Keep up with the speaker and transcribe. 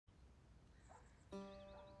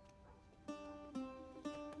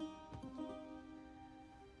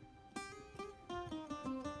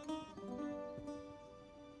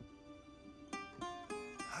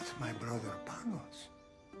my brother Panos.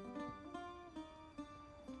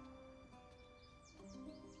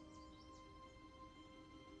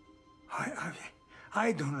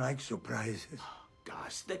 I don't like surprises.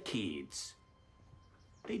 Gus, the kids.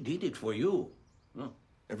 They did it for you. Huh?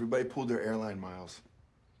 Everybody pulled their airline miles.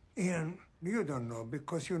 Ian, you don't know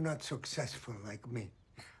because you're not successful like me.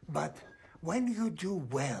 But when you do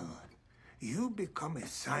well, you become a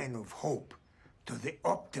sign of hope to the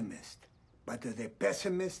optimist. But to the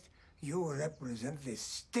pessimist, you represent the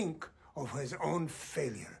stink of his own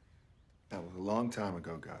failure. That was a long time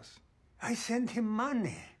ago, Gus. I send him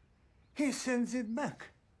money. He sends it back.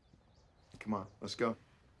 Come on, let's go.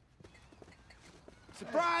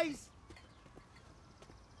 Surprise!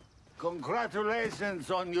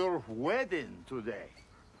 Congratulations on your wedding today.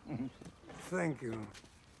 Thank you.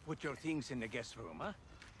 Put your things in the guest room, huh?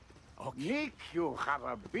 Nick, you have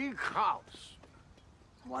a big house.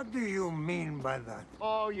 What do you mean by that?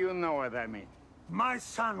 Oh, you know what I mean. My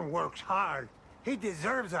son works hard. He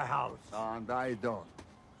deserves a house. And I don't.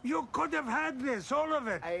 You could have had this, all of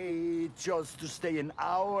it. I chose to stay in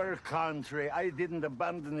our country. I didn't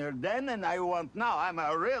abandon her then, and I want now. I'm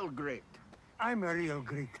a real Greek. I'm a real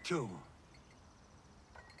Greek, too.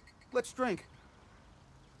 Let's drink.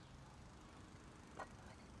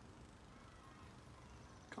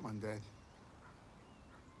 Come on, Dad.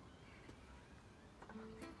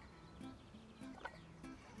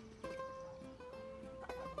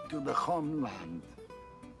 To the homeland.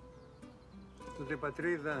 To the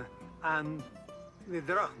Patrida and the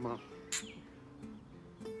Drachma.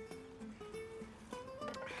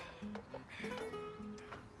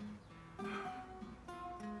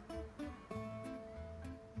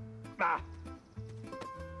 Ah.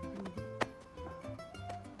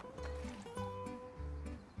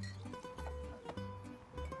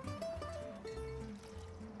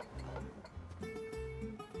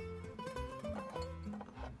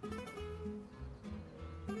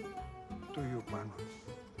 To you, Panos.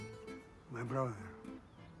 My brother.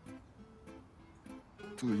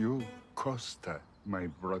 To you, Costa, my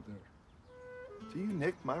brother. To you,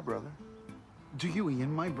 Nick, my brother. To you,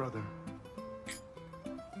 Ian, my brother.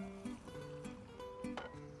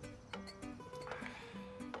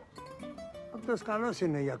 Αυτός καλός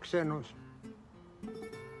είναι για ξένους.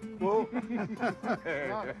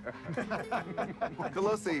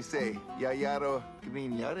 Καλose say, Yayaro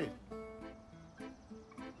Kaminyare.